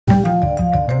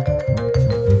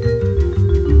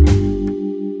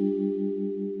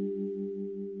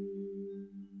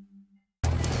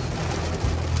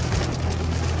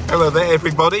Hello there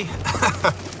everybody.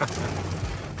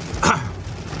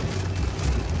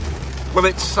 Well,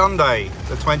 it's Sunday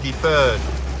the 23rd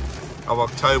of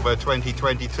October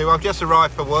 2022. I've just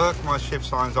arrived for work. My shift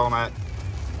sign's on at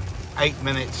 8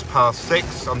 minutes past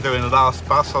 6. I'm doing the last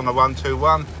bus on the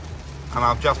 121 and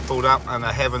I've just pulled up and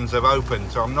the heavens have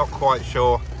opened, so I'm not quite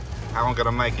sure how I'm going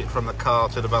to make it from the car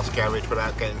to the bus garage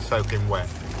without getting soaking wet.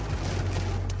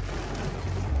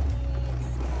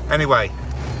 Anyway,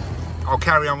 I'll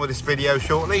carry on with this video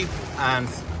shortly and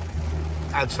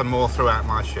add some more throughout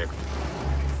my shift.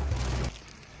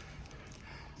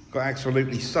 Got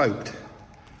absolutely soaked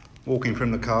walking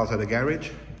from the car to the garage,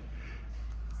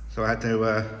 so I had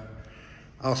to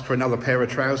ask for another pair of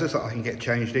trousers that I can get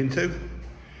changed into,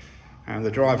 and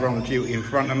the driver on duty in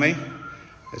front of me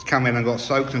has come in and got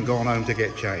soaked and gone home to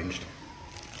get changed.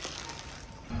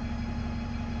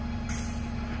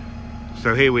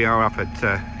 So here we are up at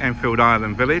Enfield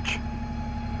Island Village.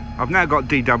 I've now got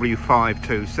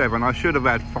DW527. I should have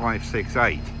had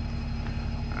 568.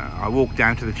 I walk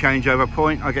down to the changeover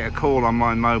point. I get a call on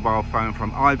my mobile phone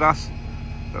from iBus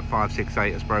that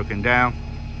 568 has broken down.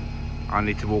 I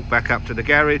need to walk back up to the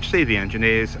garage, see the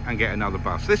engineers and get another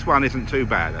bus. This one isn't too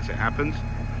bad as it happens.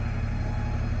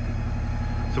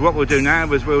 So what we'll do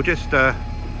now is we'll just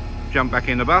jump back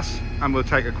in the bus and we'll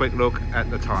take a quick look at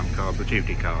the time card, the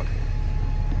duty card.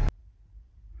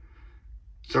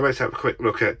 So let's have a quick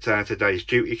look at today's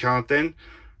duty card then.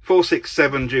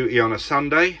 467 duty on a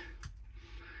Sunday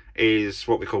is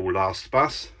what we call last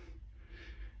bus.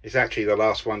 It's actually the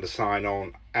last one to sign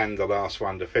on and the last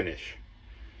one to finish.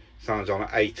 Signs on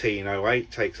at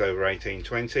 18:08, takes over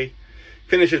 18:20.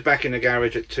 Finishes back in the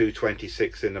garage at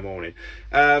 2:26 in the morning.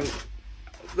 The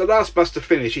last bus to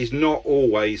finish is not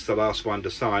always the last one to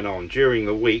sign on. During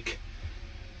the week,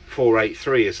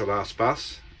 483 is the last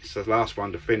bus. It's the last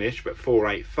one to finish, but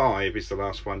 485 is the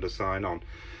last one to sign on.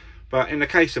 But in the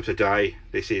case of today,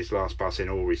 this is last bus in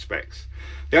all respects.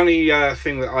 The only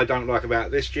thing that I don't like about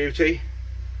this duty,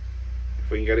 if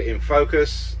we can get it in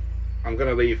focus, I'm going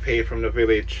to leave here from the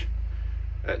village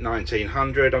at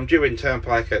 1900. I'm due in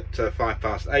Turnpike at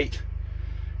 8:05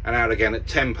 and out again at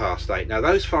 8:10. Now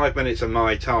those 5 minutes are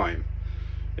my time.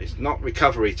 It's not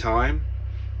recovery time.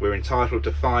 We're entitled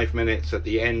to 5 minutes at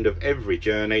the end of every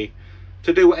journey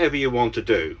to do whatever you want to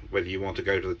do, whether you want to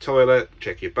go to the toilet,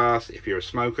 check your bus. If you're a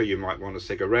smoker, you might want a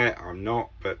cigarette. I'm not,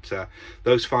 but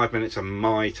those 5 minutes are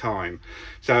my time.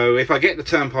 So if I get the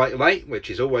Turnpike late,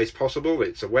 which is always possible,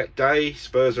 it's a wet day,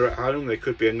 Spurs are at home, there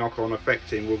could be a knock-on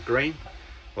effect in Wood Green,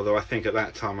 although I think at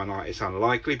that time of night it's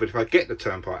unlikely. But if I get the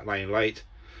Turnpike lane late,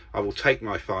 I will take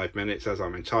my 5 minutes as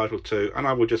I'm entitled to, and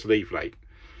I will just leave late.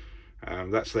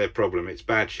 That's their problem. It's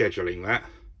bad scheduling, that.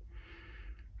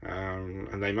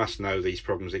 And they must know these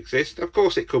problems exist. Of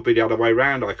course, it could be the other way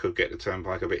round. I could get the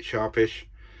Turnpike a bit sharpish,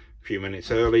 a few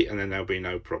minutes early, and then there'll be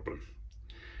no problem.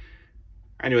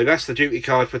 Anyway, that's the duty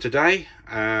card for today.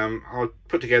 I'll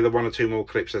put together 1 or 2 more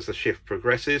clips as the shift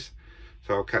progresses,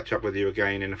 so I'll catch up with you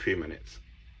again in a few minutes.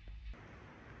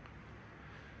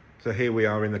 So here we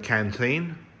are in the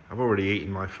canteen. I've already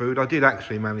eaten my food. I did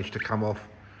actually manage to come off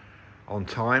on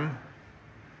time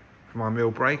for my meal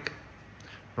break.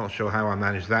 Not sure how I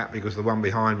managed that, because the one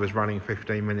behind was running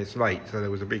 15 minutes late, so there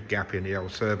was a big gap in the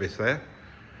old service there.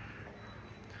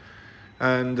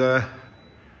 And I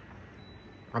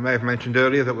may have mentioned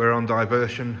earlier that we're on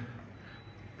diversion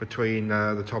between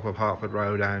the top of Hertford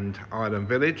Road and Island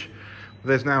Village.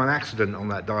 There's now an accident on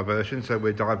that diversion, so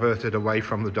we're diverted away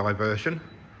from the diversion.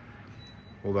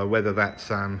 Although whether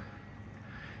that's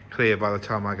clear by the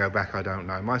time I go back, I don't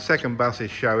know. My second bus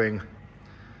is showing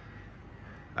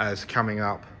as coming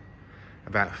up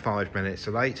about 5 minutes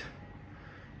late,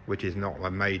 which is not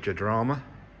a major drama.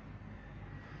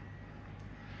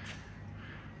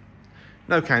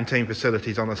 No canteen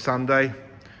facilities on a Sunday.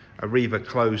 Arriva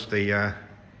closed the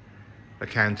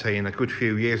canteen a good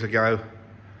few years ago.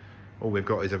 All we've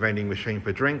got is a vending machine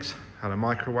for drinks and a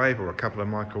microwave, or a couple of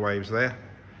microwaves there.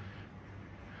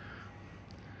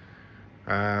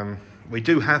 We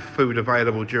do have food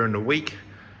available during the week.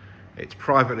 It's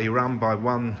privately run by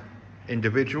one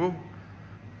individual,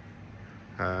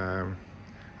 and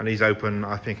he's open,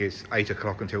 I think it's 8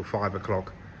 o'clock until 5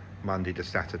 o'clock Monday to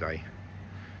Saturday.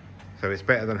 So it's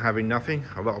better than having nothing.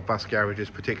 A lot of bus garages,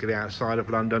 particularly outside of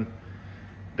London,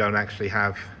 don't actually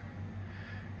have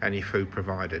any food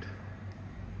provided.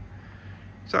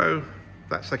 So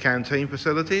that's the canteen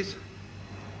facilities.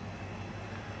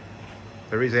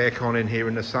 There is aircon in here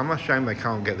in the summer. Shame they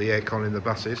can't get the aircon in the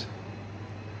buses.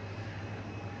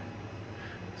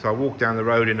 So I'll walk down the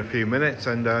road in a few minutes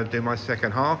and do my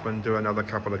second half and do another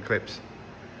couple of clips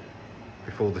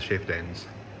before the shift ends.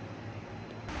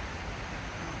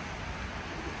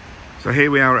 So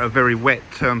here we are at a very wet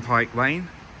turnpike lane.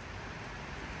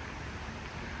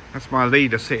 That's my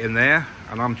leader sitting there,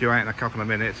 and I'm due out in a couple of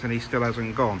minutes and he still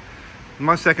hasn't gone.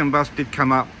 My second bus did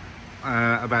come up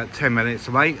about 10 minutes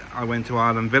late. I went to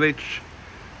Island Village.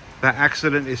 That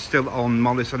accident is still on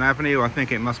Mollison Avenue. I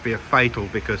think it must be a fatal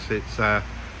because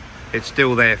it's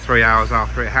still there 3 hours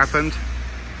after it happened,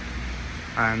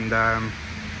 and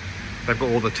they've got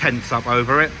all the tents up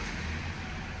over it.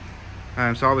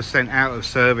 So I was sent out of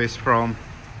service from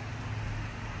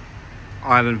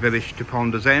Island Village to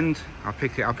Ponders End. I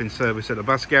picked it up in service at the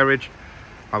bus garage.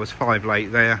 I was 5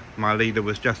 late there. My leader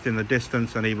was just in the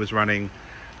distance and he was running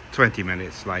 20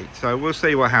 minutes late. So we'll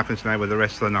see what happens now with the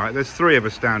rest of the night. There's 3 of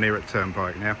us down here at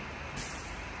Turnpike now.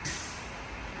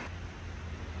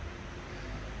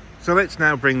 So let's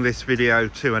now bring this video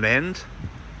to an end.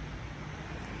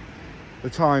 The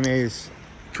time is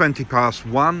 20 past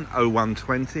 1,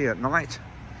 01:20 at night.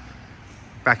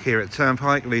 Back here at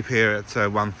Turnpike, leave here at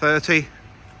 1:30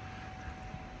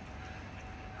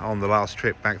 on the last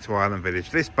trip back to Island Village.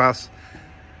 This bus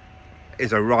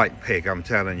is a right pig, I'm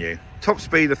telling you. Top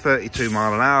speed of 32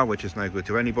 mile an hour, which is no good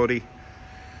to anybody.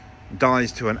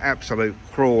 Dies to an absolute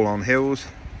crawl on hills.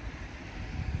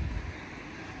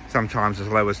 Sometimes as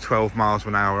low as 12 miles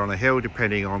an hour on a hill,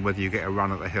 depending on whether you get a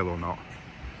run at the hill or not.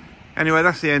 Anyway,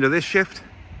 that's the end of this shift.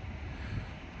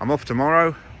 I'm off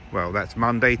tomorrow. Well, that's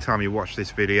Monday. Time you watch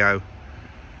this video,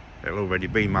 it'll already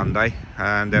be Monday.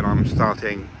 And then I'm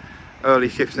starting early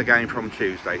shifts again from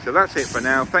Tuesday. So that's it for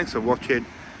now. Thanks for watching.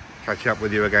 Catch up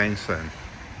with you again soon.